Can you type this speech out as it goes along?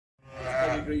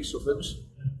grease suffers.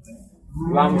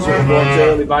 Lambs have born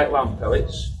early bite lamb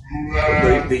pellets.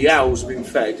 The yows have been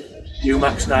fed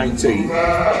Umax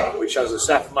 19, which has a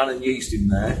saffman and yeast in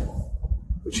there.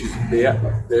 Which is the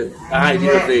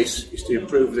idea of this is to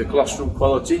improve the colostrum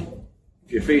quality.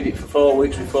 If you feed it for 4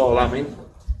 weeks before lambing,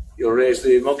 you'll raise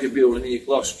the hemoglobin in your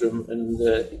colostrum, and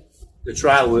the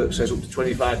trial work says up to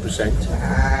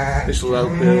 25%. This will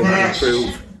help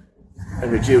improve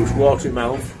and reduce watery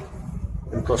mouth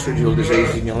and clostridial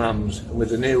disease in your lambs. And with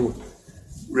the new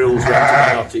rules for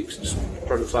antibiotics,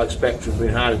 products like Spectrum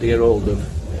being harder to get hold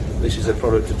of, this is a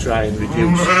product to try and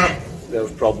reduce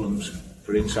those problems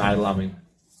for inside lambing.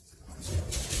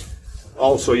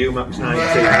 Also, Umax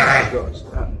 19 has got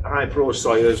high pro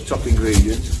soy as top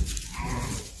ingredient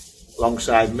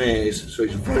alongside maize, so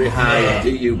it's very high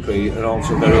in DUP and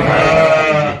also very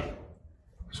high in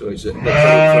so it's a product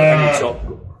for any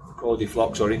top quality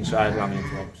flocks or inside lambing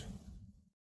flocks.